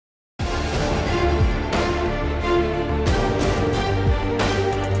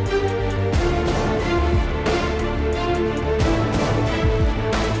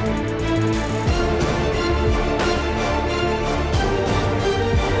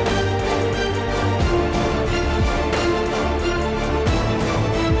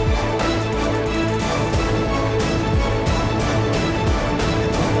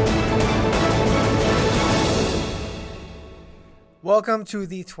Welcome to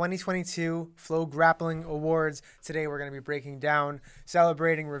the 2022 FloGrappling Awards. Today we're going to be breaking down,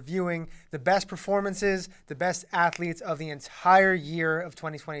 celebrating, reviewing the best performances, the best athletes of the entire year of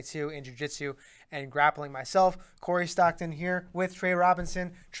 2022 in Jiu-Jitsu and grappling. Myself, Corey Stockton, here with Trey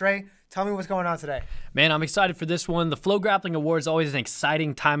Robinson. Trey, tell me what's going on today. Man, I'm excited for this one. The FloGrappling Awards is always an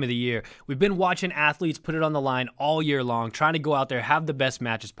exciting time of the year. We've been watching athletes put it on the line all year long, trying to go out there, have the best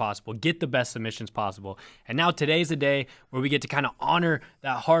matches possible, get the best submissions possible. And now today's the day where we get to kind of honor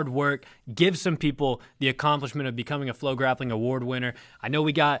that hard work, give some people the accomplishment of becoming a FloGrappling Award winner. I know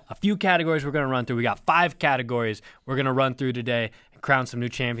we got a few categories we're going to run through. We got 5 categories we're going to run through today and crown some new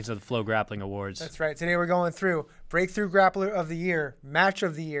champions of the FloGrappling Awards. That's right. Today we're going through Breakthrough Grappler of the Year, Match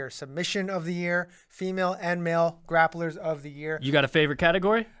of the Year, Submission of the Year, Female and Male Grapplers of the Year. You got a favorite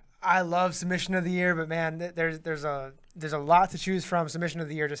category? I love Submission of the Year, but man, there's a lot to choose from. Submission of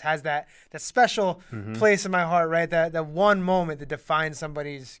the Year just has that special place in my heart, right? That one moment that defines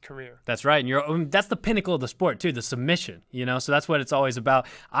somebody's career. That's right, and that's the pinnacle of the sport too, the submission. You know, so that's what it's always about.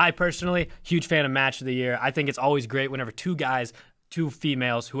 I personally, huge fan of Match of the Year. I think it's always great whenever two guys, two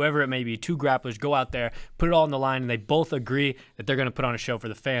females, whoever it may be, two grapplers go out there, put it all on the line, and they both agree that they're going to put on a show for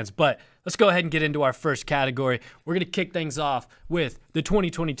the fans. But let's go ahead and get into our first category. We're going to kick things off with the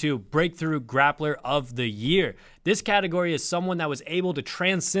 2022 Breakthrough Grappler of the Year. This category is someone that was able to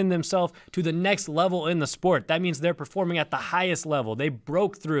transcend themselves to the next level in the sport. That means they're performing at the highest level. They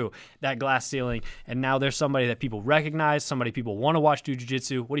broke through that glass ceiling, and now they're somebody that people recognize, somebody people want to watch do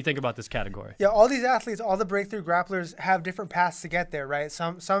jiu-jitsu. What do you think about this category? Yeah, all these athletes, all the breakthrough grapplers have different paths to get there, right?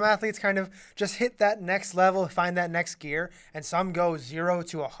 Some athletes kind of just hit that next level, find that next gear, and some go 0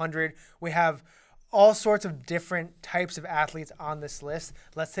 to 100. We have all sorts of different types of athletes on this list.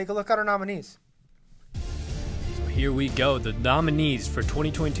 Let's take a look at our nominees. Here we go, the nominees for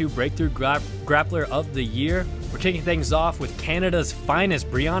 2022 Breakthrough Grappler of the Year. We're kicking things off with Canada's finest,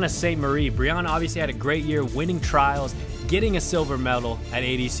 Brianna St. Marie. Brianna obviously had a great year, winning trials, getting a silver medal at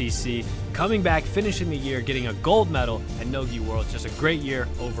ADCC, coming back, finishing the year, getting a gold medal at Nogi Worlds. Just a great year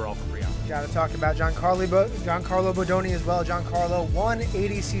overall for Brianna. Got to talk about Giancarlo Bodoni as well. Giancarlo won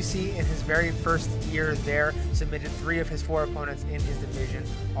ADCC in his very first year there, submitted 3 of his 4 opponents in his division,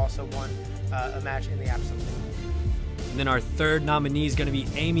 also won a match in the absolute. And then our third nominee is going to be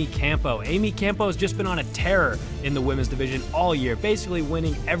Amy Campo. Amy Campo has just been on a tear in the women's division all year, basically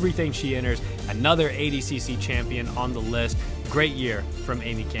winning everything she enters. Another ADCC champion on the list. Great year from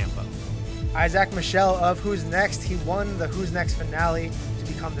Amy Campo. Isaac Michel of Who's Next. He won the Who's Next finale to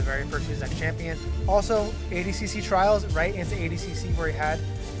become the very first Who's Next champion. Also, ADCC trials right into ADCC where he had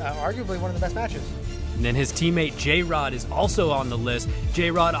arguably one of the best matches. And then his teammate J-Rod is also on the list.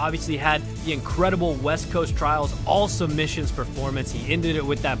 J-Rod obviously had the incredible West Coast Trials all submissions performance. He ended it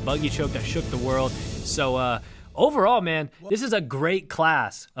with that buggy choke that shook the world. So overall, man, this is a great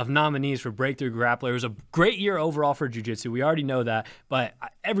class of nominees for Breakthrough Grappler. It was a great year overall for Jiu-Jitsu. We already know that. But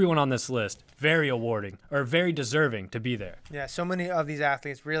everyone on this list, very awarding or very deserving to be there. Yeah, so many of these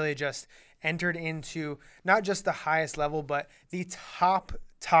athletes really just entered into not just the highest level, but the top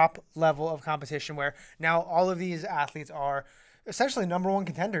level of competition, where now all of these athletes are essentially #1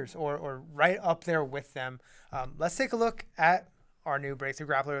 contenders or right up there with them. Let's take a look at our new Breakthrough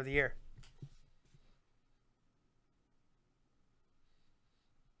Grappler of the Year.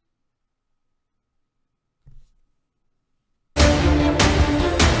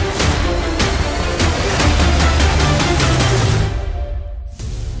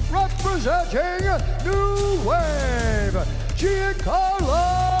 Representing New Wave,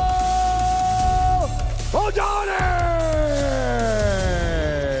 Giancarlo Bodoni!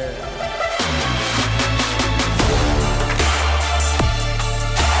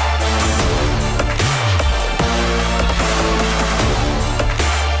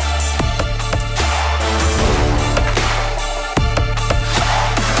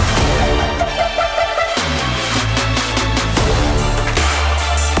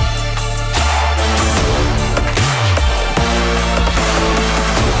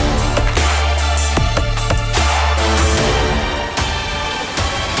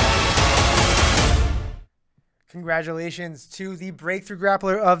 Congratulations to the Breakthrough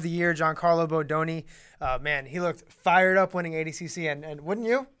Grappler of the Year, Giancarlo Bodoni. Man, he looked fired up winning ADCC, and wouldn't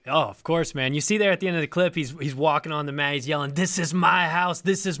you? Oh, of course, man. You see there at the end of the clip, he's walking on the mat, he's yelling, "This is my house,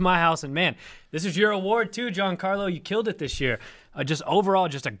 this is my house." And man, this is your award too, Giancarlo. You killed it this year. Just overall,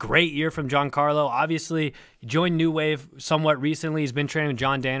 just a great year from Giancarlo. Obviously, he joined New Wave somewhat recently. He's been training with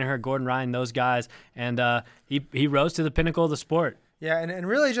John Danaher, Gordon Ryan, those guys, and he rose to the pinnacle of the sport. Yeah, and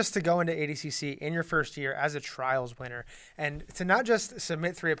really just to go into ADCC in your first year as a trials winner and to not just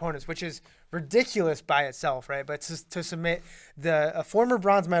submit 3 opponents, which is ridiculous by itself, right? But to submit a former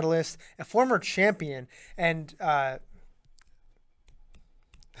bronze medalist, a former champion, and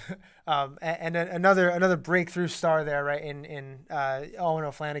and another breakthrough star there, right? In Owen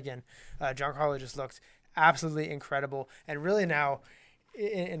O'Flanagan, Giancarlo just looked absolutely incredible, and really now,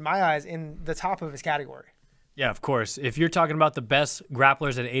 in my eyes, in the top of his category. Yeah, of course. If you're talking about the best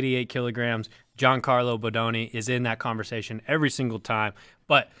grapplers at 88 kilograms, Giancarlo Bodoni is in that conversation every single time.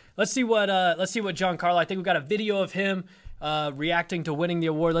 But let's see what Giancarlo. I think we've got a video of him reacting to winning the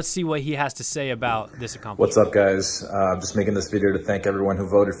award. Let's see what he has to say about this accomplishment. What's up, guys? Just making this video to thank everyone who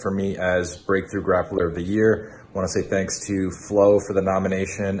voted for me as Breakthrough Grappler of the Year. I want to say thanks to Flo for the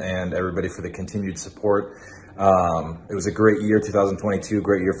nomination and everybody for the continued support. It was a great year, 2022,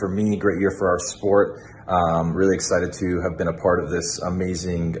 great year for me, great year for our sport. Really excited to have been a part of this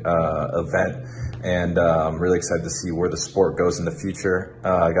amazing event, and really excited to see where the sport goes in the future.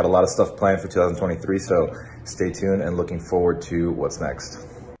 I got a lot of stuff planned for 2023, so stay tuned and looking forward to what's next.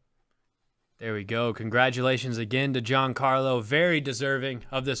 There we go. Congratulations again to Giancarlo. Very deserving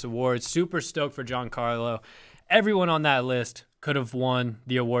of this award. Super stoked for Giancarlo. Everyone on that list could have won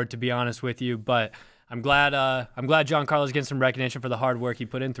the award, to be honest with you, but I'm glad Giancarlo's getting some recognition for the hard work he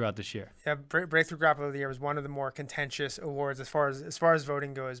put in throughout this year. Yeah, Breakthrough Grappler of the Year was one of the more contentious awards as far as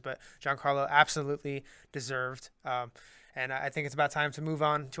voting goes, but Giancarlo absolutely deserved. And I think it's about time to move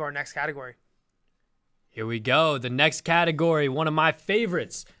on to our next category. Here we go. The next category, one of my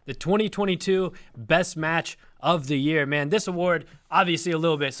favorites, the 2022 Best Match of the Year. Man, this award, obviously a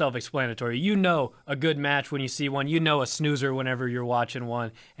little bit self-explanatory. You know a good match when you see one. You know a snoozer whenever you're watching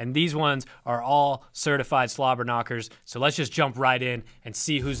one. And these ones are all certified slobber knockers. So let's just jump right in and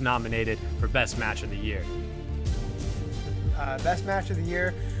see who's nominated for Best Match of the Year. Best Match of the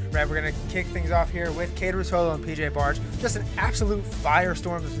Year. Right, we're going to kick things off here with Kade Ruotolo and PJ Barge. Just an absolute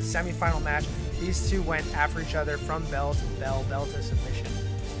firestorm. This was the semifinal match. These two went after each other from bell to bell, bell to submission.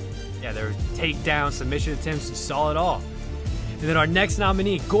 Yeah, there were takedown, submission attempts. You saw it all. And then our next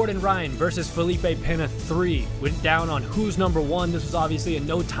nominee, Gordon Ryan versus Felipe Pena 3, went down on who's number 1. This was obviously a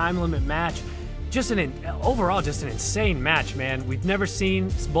no time limit match. Just overall, just an insane match, man. We've never seen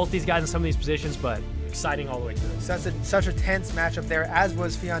both these guys in some of these positions, but exciting all the way through. Such a tense matchup there, as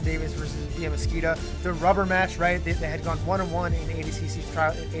was Fionn Davis versus Bia Mosqueda. The rubber match, right? They had gone 1-1 in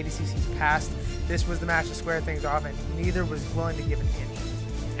ADCC's past. This was the match to square things off, and neither was willing to give an inch.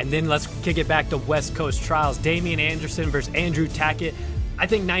 And then let's kick it back to West Coast Trials. Damian Anderson versus Andrew Tackett. I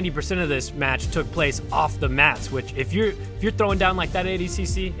think 90% of this match took place off the mats, which if you're throwing down like that at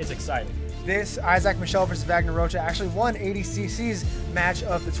ADCC, it's exciting. This Isaac Michel versus Wagner Rocha actually won ADCC's match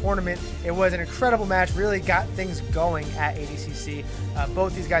of the tournament. It was an incredible match, really got things going at ADCC.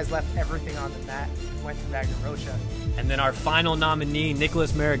 Both these guys left everything on the mat and went to Wagner Rocha. And then our final nominee,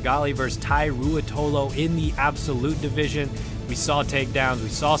 Nicholas Marigali versus Tai Ruotolo in the absolute division. We saw takedowns, we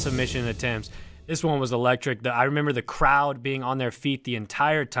saw submission attempts. This one was electric. I remember the crowd being on their feet the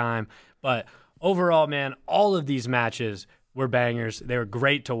entire time. But overall, man, all of these matches were bangers. They were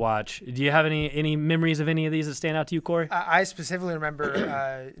great to watch. Do you have any memories of any of these that stand out to you, Corey? I specifically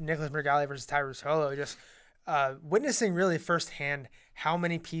remember Nicholas Marigali versus Tai Ruotolo, just witnessing really firsthand how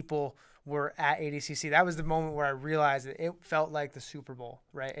many people were at ADCC. That was the moment where I realized that it felt like the Super Bowl,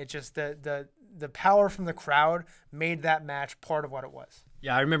 right? It just the power from the crowd made that match part of what it was.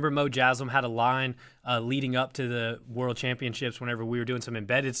 Yeah, I remember Mo Jaslam had a line leading up to the World Championships whenever we were doing some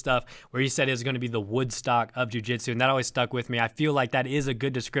embedded stuff where he said it was going to be the Woodstock of jiu-jitsu, and that always stuck with me. I feel like that is a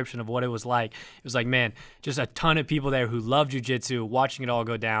good description of what it was like. It was like, man, just a ton of people there who love jiu-jitsu, watching it all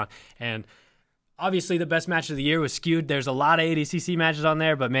go down. And obviously the best match of the year was skewed. There's a lot of ADCC matches on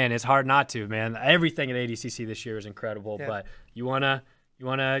there, but, man, it's hard not to, man. Everything at ADCC this year is incredible. Yeah. But you wanna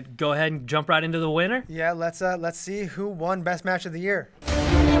go ahead and jump right into the winner? Yeah, let's see who won Best Match of the Year.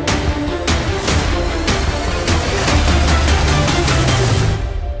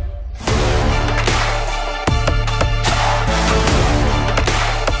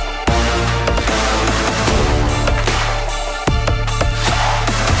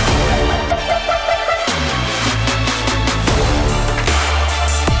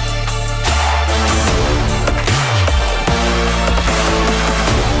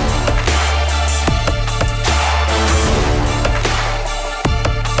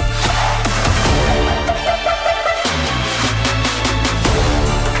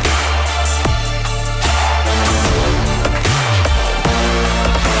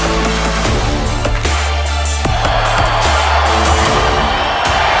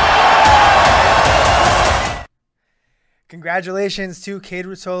 Congratulations to Cade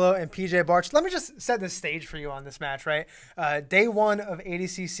Ruotolo and PJ Barch. Let me just set the stage for you on this match, right? Day one of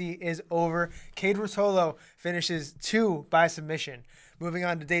ADCC is over. Cade Ruotolo finishes 2 by submission. Moving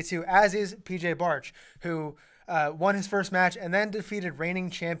on to day 2, as is PJ Barch, who won his first match and then defeated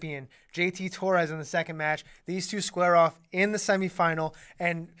reigning champion JT Torres in the second match. These two square off in the semifinal,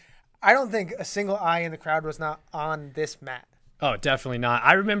 and I don't think a single eye in the crowd was not on this mat. Oh, definitely not.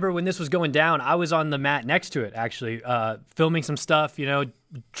 I remember when this was going down, I was on the mat next to it, actually, filming some stuff, you know,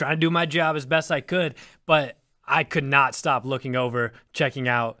 trying to do my job as best I could, but I could not stop looking over, checking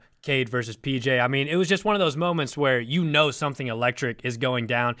out Cade versus PJ. I mean, it was just one of those moments where you know something electric is going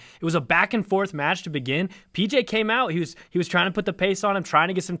down. It was a back and forth match to begin. PJ came out. He was trying to put the pace on him, trying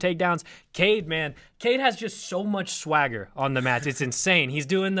to get some takedowns. Cade, man, Cade has just so much swagger on the mats. It's insane. He's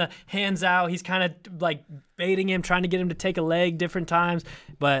doing the hands out. He's kind of like baiting him, trying to get him to take a leg different times.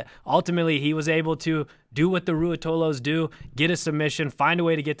 But ultimately, he was able to do what the Ruotolos do, get a submission, find a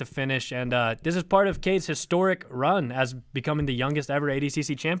way to get the finish. And this is part of Cade's historic run as becoming the youngest ever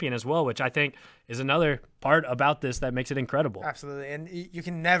ADCC champion as well, which I think is another part about this that makes it incredible. Absolutely. And you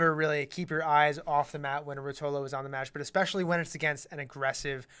can never really keep your eyes off the mat when a Ruotolo is on the match, but especially when it's against an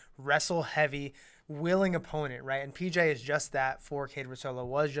aggressive, wrestle-heavy, willing opponent, right? And PJ is just that for Cade Ruotolo,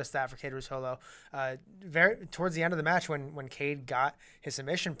 was just that for Cade Ruotolo. Towards the end of the match, when Cade got his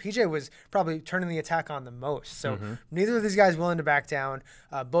submission, PJ was probably turning the attack on the most. So neither of these guys willing to back down.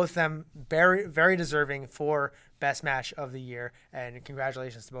 Both of them very, very deserving for best match of the year, and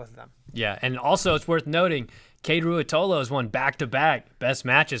congratulations to both of them. Yeah, and also it's worth noting, Cade Ruotolo has won back-to-back best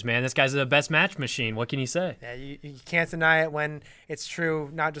matches, man. This guy's a best match machine. What can you say? Yeah, you can't deny it when it's true,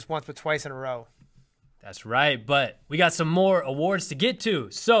 not just once, but twice in a row. That's right, but we got some more awards to get to.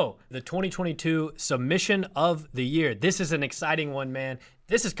 So, the 2022 Submission of the Year. This is an exciting one, man.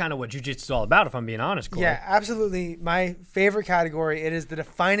 This is kind of what jiu-jitsu is all about, if I'm being honest, Corey. Yeah, absolutely. My favorite category. It is the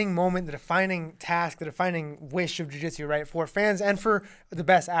defining moment, the defining task, the defining wish of jiu-jitsu, right, for fans and for the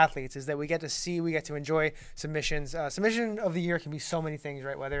best athletes, is that we get to see, we get to enjoy submissions. Submission of the Year can be so many things,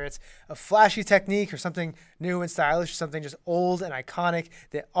 right, whether it's a flashy technique or something new and stylish, or something just old and iconic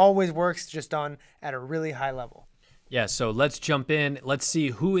that always works, just done at a really high level. Yeah, so let's jump in. Let's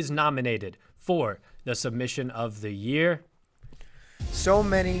see who is nominated for the Submission of the Year. So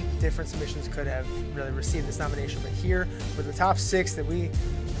many different submissions could have really received this nomination, but here were the top 6 that we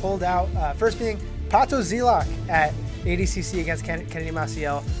pulled out. First being Pato Zilak at ADCC against Kennedy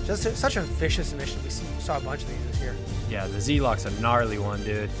Maciel. Just such a vicious submission. We saw a bunch of these this year. Yeah, the Zilak's a gnarly one,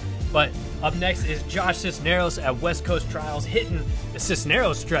 dude. But up next is Josh Cisneros at West Coast Trials, hitting the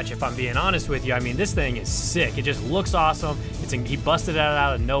Cisneros stretch, if I'm being honest with you. I mean, this thing is sick. It just looks awesome. He busted it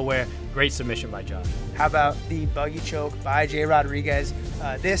out of nowhere. Great submission by Josh. How about the buggy choke by Jay Rodriguez?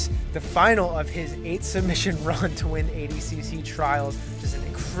 The final of his 8th submission run to win ADCC Trials. Just an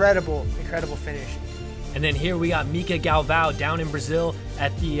incredible, incredible finish. And then here we got Mika Galvao down in Brazil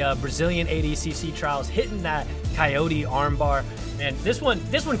at the Brazilian ADCC Trials, hitting that coyote armbar. And this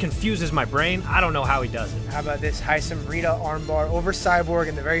one confuses my brain. I don't know how he does it. How about this Haisam Rita armbar over Cyborg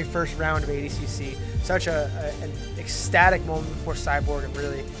in the very first round of ADCC? Such an ecstatic moment before Cyborg, and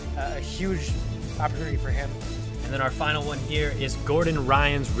really a huge opportunity for him. And then our final one here is Gordon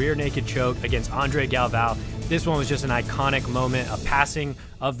Ryan's rear naked choke against Andre Galvao. This one was just an iconic moment, a passing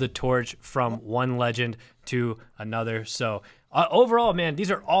of the torch from one legend to another. So overall, man, these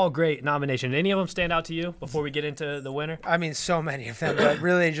are all great nominations. Any of them stand out to you before we get into the winner? I mean, so many of them, but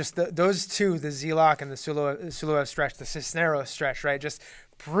really just those two, the Zilak and the Suloev stretch, the Cisneros stretch, right? Just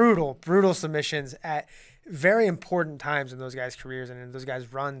brutal, brutal submissions at very important times in those guys' careers and in those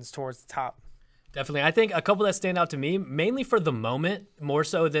guys' runs towards the top. Definitely. I think a couple that stand out to me, mainly for the moment, more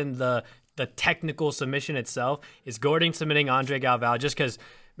so than the technical submission itself, is Gordon submitting Andre Galvao, just because,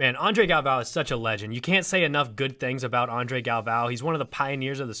 man, Andre Galvao is such a legend. You can't say enough good things about Andre Galvao. He's one of the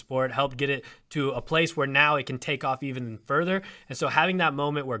pioneers of the sport, helped get it to a place where now it can take off even further. And so having that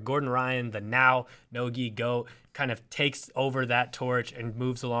moment where Gordon Ryan, the now no-gi GOAT, kind of takes over that torch and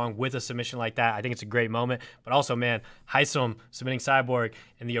moves along with a submission like that, I think it's a great moment. But also, man, Haisam submitting Cyborg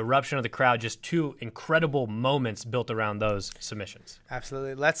and the eruption of the crowd, just two incredible moments built around those submissions.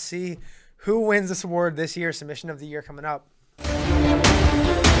 Absolutely. Let's see who wins this award this year. Submission of the Year coming up.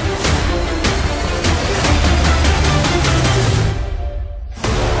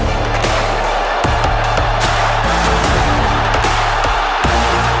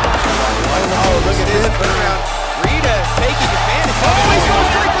 Look at this, put around. Rita taking advantage. Oh, he's going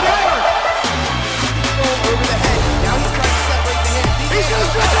straight for the arm. Over the head. Now he's trying to separate the head. He's going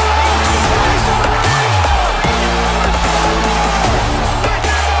straight to the arm.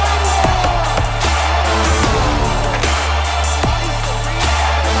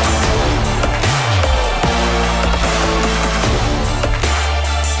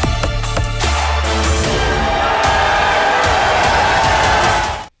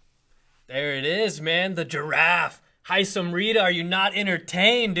 is, man. The giraffe. Haisam Rita, are you not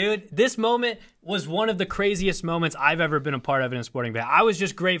entertained, dude? This moment was one of the craziest moments I've ever been a part of in a sporting event. I was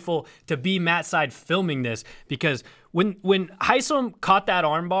just grateful to be Matt side filming this, because when Haisam caught that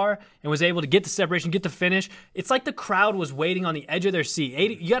armbar and was able to get the separation, get the finish, it's like the crowd was waiting on the edge of their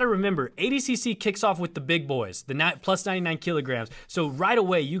seat. You got to remember, ADCC kicks off with the big boys, the plus 99 kilograms. So right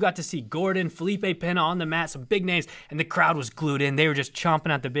away, you got to see Gordon, Felipe Pena on the mat, some big names, and the crowd was glued in. They were just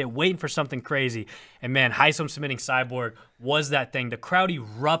chomping at the bit, waiting for something crazy. And man, Haisam submitting Cyborg was that thing. The crowd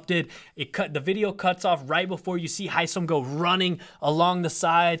erupted. The video cuts off right before you see Haisam go running along the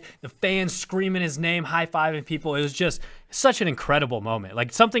side. The fans screaming his name, high-fiving people. It was just such an incredible moment.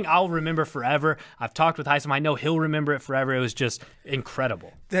 Like something I'll remember forever. I've talked with Haisam. I know he'll remember it forever. It was just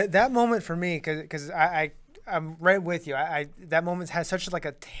incredible. That moment for me, because I'm right with you. That moment has such like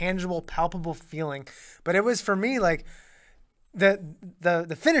a tangible, palpable feeling. But it was for me like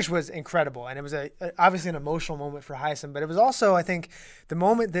the finish was incredible, and it was obviously an emotional moment for Haisam, but it was also, I think, the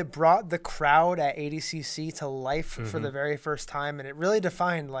moment that brought the crowd at ADCC to life for the very first time, and it really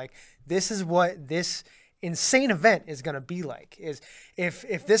defined like this is what this insane event is going to be like. Is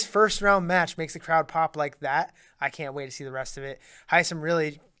if this first round match makes the crowd pop like that, I can't wait to see the rest of it. Haisam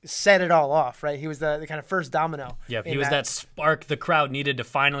really set it all off, right? He was the kind of first domino. Yep, he was that spark the crowd needed to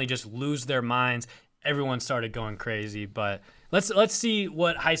finally just lose their minds. Everyone started going crazy, but let's see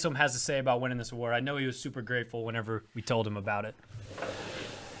what Haisam has to say about winning this award. I know he was super grateful whenever we told him about it.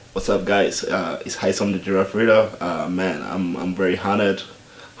 What's up, guys? It's Haisam the Giraffe Rita. Man, I'm very honored,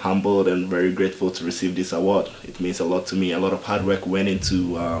 humbled, and very grateful to receive this award. It means a lot to me. A lot of hard work went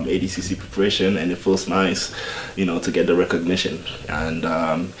into ADCC preparation, and it feels nice, you know, to get the recognition. And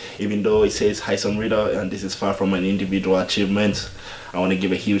even though it says Haisam Rita, and this is far from an individual achievement, I want to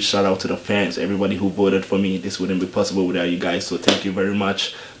give a huge shout out to the fans, everybody who voted for me. This wouldn't be possible without you guys, so thank you very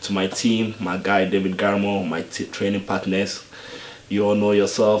much. To my team, my guy David Garmo, my training partners, you all know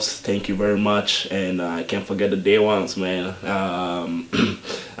yourselves, thank you very much. And I can't forget the day ones, man.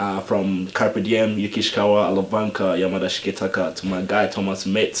 From Carpe Diem, Yukishikawa, Alavanka, Yamada Shiketaka, to my guy Thomas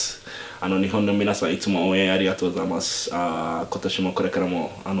Metz. 日本の皆さんいつも応援ありがとうございます。今年もこれから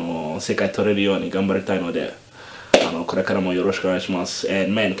も世界取れるように頑張りたいので、これからもよろしくお願いします。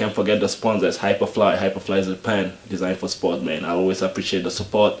And man, can't forget the sponsors, Hyperfly. Hyperfly is a pen designed for sport, man. I always appreciate the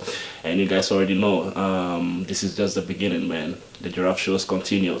support, and you guys already know, this is just the beginning, man. The Giraffe Shows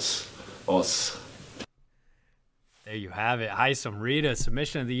continues. Us. There you have it. Haisam Rita,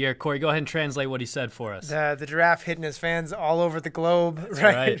 submission of the year. Corey, go ahead and translate what he said for us. The giraffe hitting his fans all over the globe. That's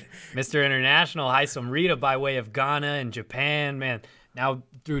right. Mr. International, Haisam Rita by way of Ghana and Japan, man. Now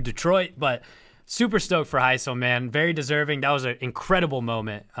through Detroit, but super stoked for Haisam, man. Very deserving. That was an incredible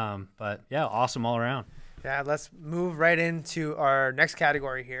moment. But yeah, awesome all around. Yeah, let's move right into our next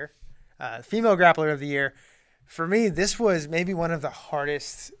category here. Female Grappler of the Year. For me, this was maybe one of the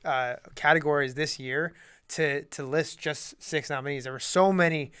hardest categories this year to list just 6 nominees. There were so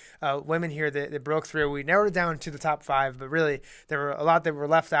many women here that broke through. We narrowed it down to the top 5, but really there were a lot that were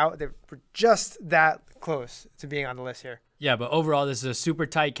left out that were just that close to being on the list here. Yeah, but overall, this is a super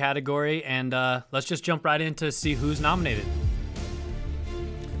tight category, and let's just jump right in to see who's nominated.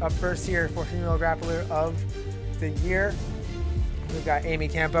 Up first here for Female Grappler of the Year, we've got Amy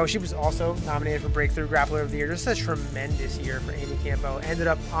Campo. She was also nominated for Breakthrough Grappler of the Year. Just a tremendous year for Amy Campo. Ended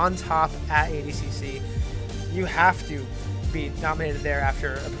up on top at ADCC. You have to be nominated there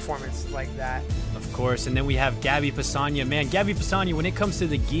after a performance like that. Of course, and then we have Gabby Pisagna. Man, Gabby Pisagna, when it comes to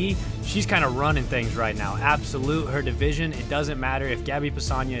the gi, she's kind of running things right now. Absolute, her division, it doesn't matter. If Gabby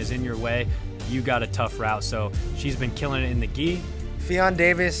Pisagna is in your way, you got a tough route. So she's been killing it in the gi. Fionn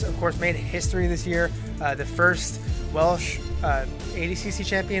Davis, of course, made history this year. The first Welsh ADCC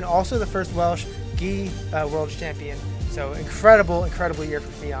champion, also the first Welsh gi world champion. So incredible, incredible year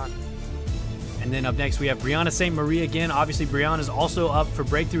for Fionn. And then up next, we have Brianna St. Marie again. Obviously, Brianna's also up for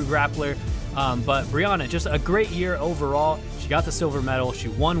Breakthrough Grappler. But Brianna, just a great year overall. She got the silver medal. She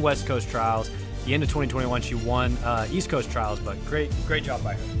won West Coast Trials. At the end of 2021, she won East Coast Trials, but great job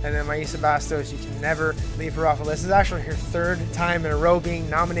by her. And then Maisa Bastos, you can never leave her off the list. This is actually her 3rd time in a row being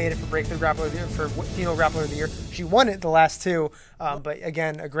nominated for Breakthrough Grappler of the Year, for Female Grappler of the Year. She won it the last 2, but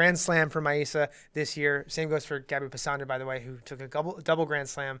again, a Grand Slam for Maisa this year. Same goes for Gabby Pisagna, by the way, who took a double Grand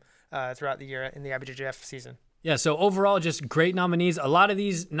Slam throughout the year in the IBJJF season. Yeah, so overall, just great nominees. A lot of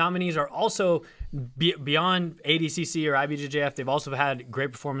these nominees are also beyond ADCC or IBJJF. They've also had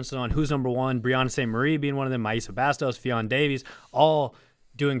great performances on Who's Number One, Brianna St. Marie being one of them, Maisa Bastos, Fionn Davies, all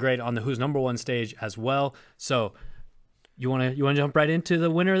doing great on the Who's Number One stage as well. So you want to jump right into the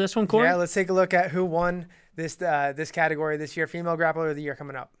winner of this one, Corey? Yeah, let's take a look at who won this category this year. Female Grappler of the Year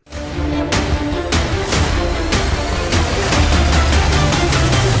coming up.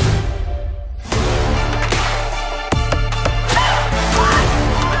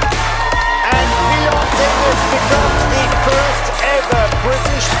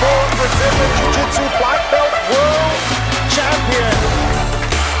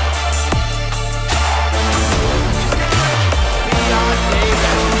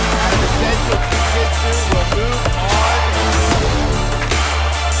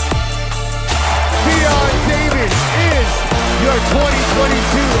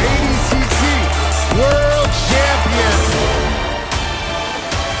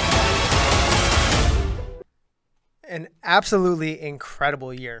 absolutely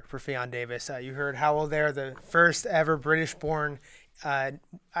incredible year for Ffion Davis. You heard Howell there, the first ever British-born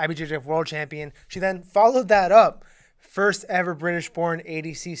IBJJF world champion. She then followed that up, first ever British-born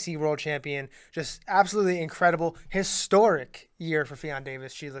ADCC world champion. Just absolutely incredible, historic year for Ffion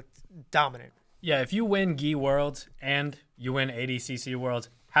Davis. She looked dominant. Yeah, if you win GI Worlds and you win ADCC Worlds,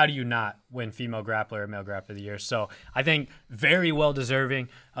 how do you not win Female Grappler or Male Grappler of the Year? So I think very well deserving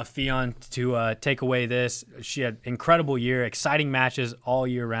of Ffion to take away this. She had incredible year, exciting matches all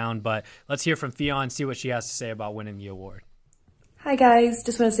year round. But let's hear from Ffion, see what she has to say about winning the award. Hi guys,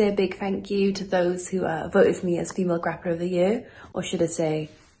 just want to say a big thank you to those who voted for me as Female Grappler of the Year. Or should I say,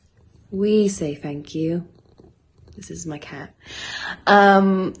 we say thank you. This is my cat.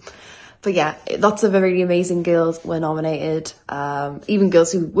 But yeah, lots of really amazing girls were nominated. Even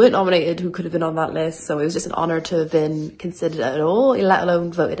girls who weren't nominated who could have been on that list. So it was just an honour to have been considered at all, let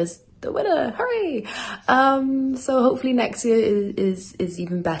alone voted as the winner. Hooray! So hopefully next year is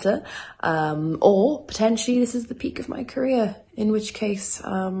even better. Or potentially this is the peak of my career, in which case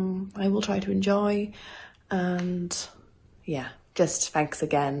I will try to enjoy. And yeah, just thanks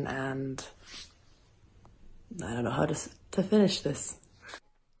again. And I don't know how to finish this.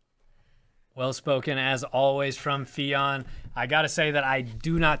 Well spoken, as always, from Ffion. I got to say that I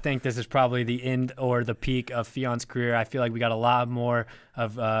do not think this is probably the end or the peak of Fion's career. I feel like we got a lot more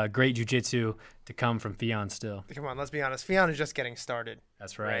of great jiu-jitsu to come from Ffion still. Come on, let's be honest. Ffion is just getting started.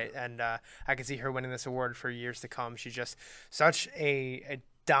 That's right. And I can see her winning this award for years to come. She's just such a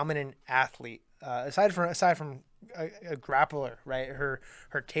dominant athlete. Aside from a grappler, right? Her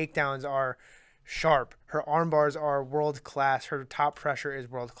takedowns are sharp. Her arm bars are world class. Her top pressure is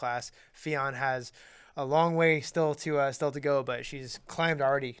world class. Ffion has a long way still to go, but she's climbed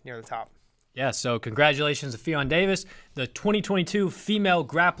already near the top. Yeah, so congratulations to Ffion Davis, the 2022 Female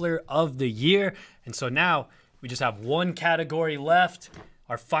Grappler of the Year. And so now we just have one category left.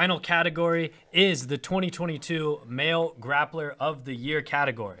 Our final category is the 2022 Male Grappler of the Year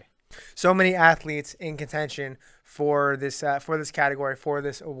category. So many athletes in contention for this category, for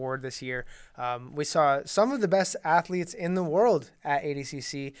this award this year. We saw some of the best athletes in the world at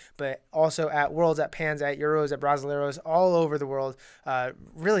ADCC, but also at Worlds, at Pans, at Euros, at Brasileiros, all over the world.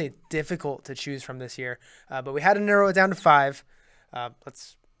 Really difficult to choose from this year, but we had to narrow it down to 5.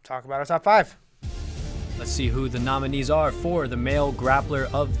 Let's talk about our top 5. Let's see who the nominees are for the Male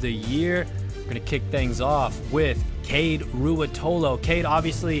Grappler of the Year. We're going to kick things off with Cade Ruotolo. Cade,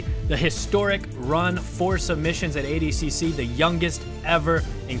 obviously the historic run, 4 submissions at ADCC, the youngest ever.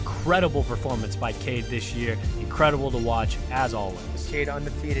 Incredible performance by Cade this year. Incredible to watch, as always. Cade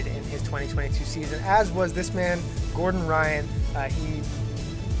undefeated in his 2022 season, as was this man, Gordon Ryan. He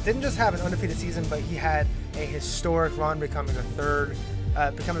didn't just have an undefeated season, but he had a historic run, becoming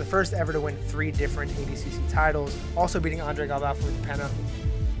the first ever to win 3 different ADCC titles, also beating Andre Galvao from Penna.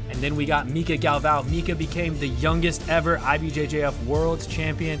 And then we got Mika Galvao. Mika became the youngest ever IBJJF Worlds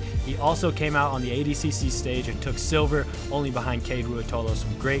Champion. He also came out on the ADCC stage and took silver, only behind Cade Ruotolo.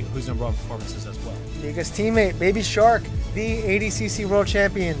 Some great Who's Number One performances as well. Mika's teammate, Baby Shark, the ADCC World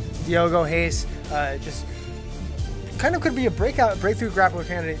Champion, Diogo Hayes, just kind of could be a breakthrough grappler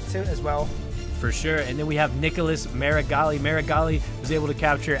candidate too, as well. For sure. And then we have Nicholas Marigali. Marigali was able to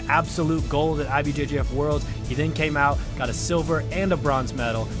capture absolute gold at IBJJF Worlds. He then came out, got a silver and a bronze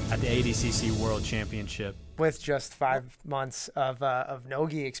medal at the ADCC World Championship. With just 5 months of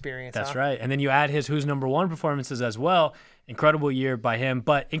no-gi experience. That's right. And then you add his Who's Number One performances as well. Incredible year by him,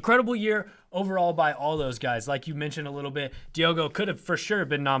 but incredible year overall by all those guys. Like you mentioned a little bit, Diogo could have for sure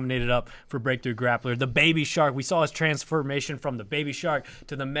been nominated up for Breakthrough Grappler. The Baby Shark, we saw his transformation from the Baby Shark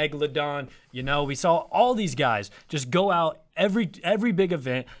to the Megalodon. You know, we saw all these guys just go out every big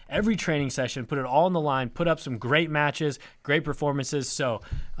event, every training session, put it all on the line, put up some great matches, great performances. So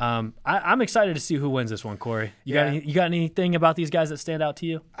I'm excited to see who wins this one, Corey. You got anything about these guys that stand out to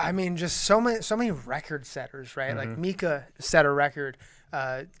you? I mean, just so many record setters, right? Like Mika set a record,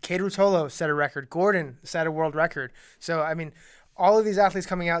 Cade Ruotolo set a record, Gordon set a world record. So I mean, all of these athletes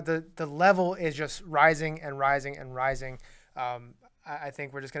coming out, the level is just rising and rising and rising. I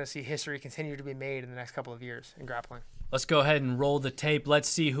think we're just going to see history continue to be made in the next couple of years in grappling. Let's go ahead and roll the tape. Let's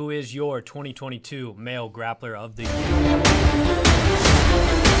see who is your 2022 Male Grappler of the Year.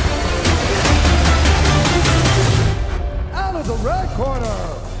 Out of the red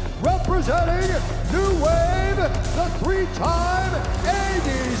corner, representing New Wave, the 3-time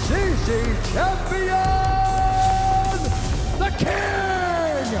ADCC champion, the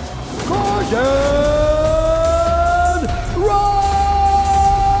King, Gordon Ryan!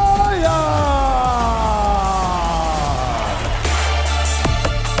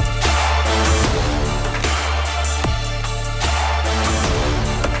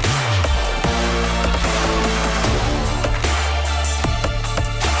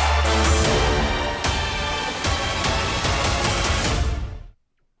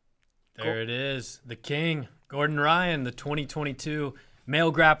 king, Gordon Ryan, the 2022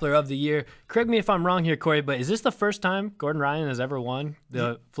 Male Grappler of the Year. Correct me if I'm wrong here, Corey, but is this the first time Gordon Ryan has ever won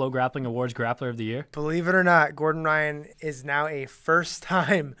the FloGrappling Awards Grappler of the Year? Believe it or not, Gordon Ryan is now a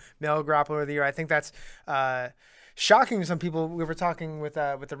first-time Male Grappler of the Year. I think that's shocking to some people. We were talking with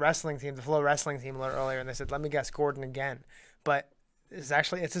the wrestling team, the Flow wrestling team, a little earlier, and they said, let me guess Gordon again. But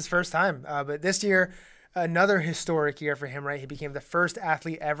it's his first time. But this year, another historic year for him, right? He became the first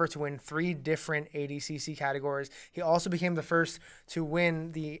athlete ever to win 3 different ADCC categories. He also became the first to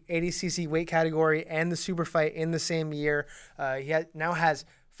win the ADCC weight category and the super fight in the same year. He now has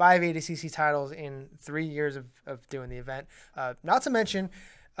 5 ADCC titles in 3 years of doing the event. Not to mention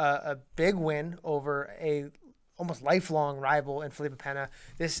a big win over a almost lifelong rival in Felipe Pena.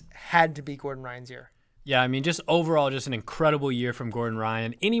 This had to be Gordon Ryan's year. Yeah, I mean, just overall, just an incredible year from Gordon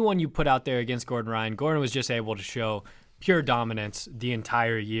Ryan. Anyone you put out there against Gordon Ryan, Gordon was just able to show pure dominance the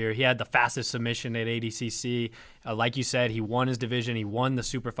entire year. He had the fastest submission at ADCC. Like you said, he won his division. He won the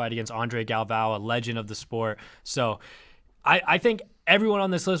super fight against Andre Galvao, a legend of the sport. So I think everyone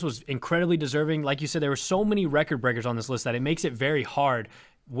on this list was incredibly deserving. Like you said, there were so many record breakers on this list that it makes it very hard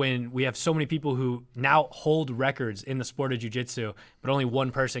when we have so many people who now hold records in the sport of jiu-jitsu, but only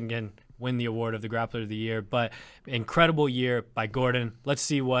one person can win the award of the Grappler of the Year. But incredible year by Gordon. Let's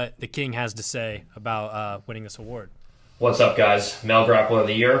see what the king has to say about winning this award. What's up, guys? Male Grappler of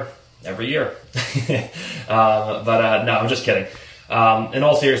the Year every year. No, I'm just kidding. In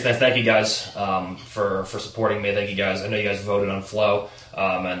all seriousness, thank you guys for supporting me. Thank you guys. I know you guys voted on Flow,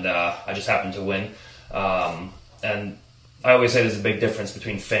 and I just happened to win. And I always say there's a big difference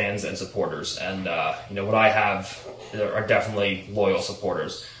between fans and supporters. And what I have are definitely loyal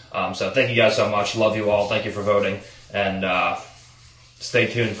supporters. So thank you guys so much. Love you all. Thank you for voting. And stay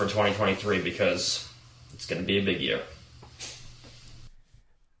tuned for 2023 because it's going to be a big year.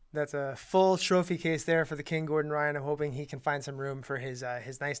 That's a full trophy case there for the King, Gordon Ryan. I'm hoping he can find some room for his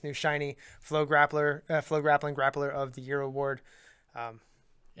nice new shiny FloGrappling Grappler of the Year award.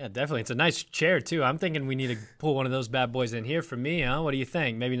 Yeah, definitely. It's a nice chair, too. I'm thinking we need to pull one of those bad boys in here for me, huh? What do you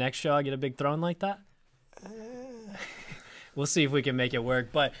think? Maybe next show I'll get a big throne like that? We'll see if we can make it work.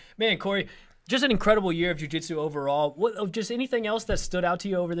 But, man, Corey, just an incredible year of jiu-jitsu overall. Just anything else that stood out to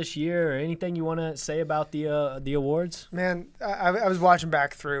you over this year or anything you want to say about the awards? Man, I was watching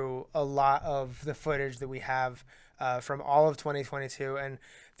back through a lot of the footage that we have from all of 2022, and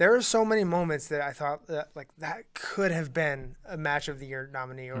there are so many moments that I thought that could have been a match of the year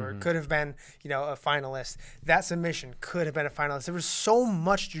nominee or could have been, a finalist. That submission could have been a finalist. There was so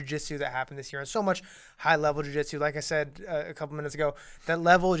much jiu-jitsu that happened this year and so much high-level jiu-jitsu. Like I said a couple minutes ago, that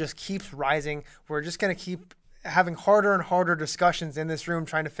level just keeps rising. We're just going to keep having harder and harder discussions in this room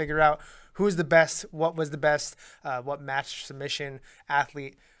trying to figure out who's the best, what was the best, what match submission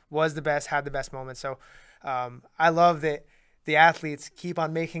athlete was the best, had the best moment. So I love that the athletes keep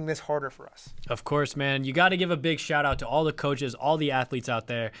on making this harder for us. Of course, man. You got to give a big shout out to all the coaches, all the athletes out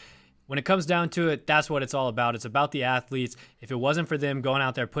there. When it comes down to it, that's what it's all about. It's about the athletes. If it wasn't for them going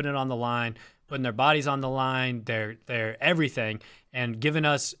out there, putting it on the line, putting their bodies on the line, their everything, and giving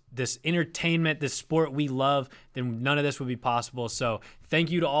us this entertainment, this sport we love, then none of this would be possible. So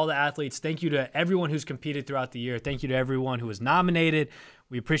thank you to all the athletes. Thank you to everyone who's competed throughout the year. Thank you to everyone who was nominated.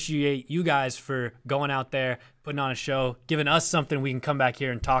 We appreciate you guys for going out there, putting on a show, giving us something we can come back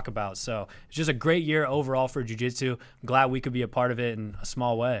here and talk about. So it's just a great year overall for jiu-jitsu. I'm glad we could be a part of it in a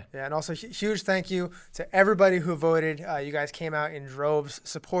small way. Yeah, and also huge thank you to everybody who voted. You guys came out in droves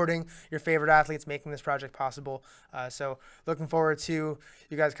supporting your favorite athletes, making this project possible. So looking forward to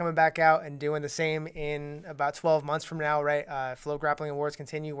you guys coming back out and doing the same in about 12 months from now, right? FloGrappling Awards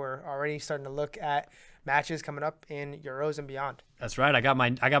continue. We're already starting to look at matches coming up in Euros and beyond. That's right. I got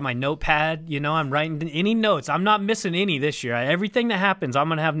my notepad. I'm writing any notes. I'm not missing any this year. Everything that happens, I'm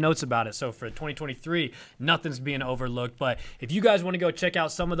going to have notes about it. So for 2023, nothing's being overlooked. But if you guys want to go check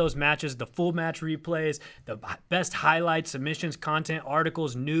out some of those matches, the full match replays, the best highlights, submissions, content,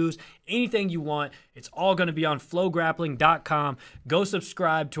 articles, news, anything you want, it's all going to be on FloGrappling.com. Go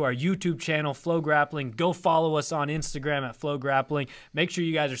subscribe to our YouTube channel, FloGrappling. Go follow us on Instagram at FloGrappling. Make sure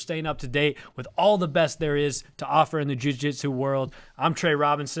you guys are staying up to date with all the best there is to offer in the jiu-jitsu world. I'm Trey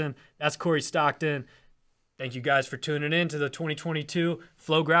Robinson. That's Corey Stockton. Thank you guys for tuning in to the 2022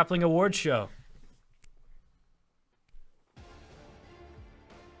 FloGrappling Awards Show.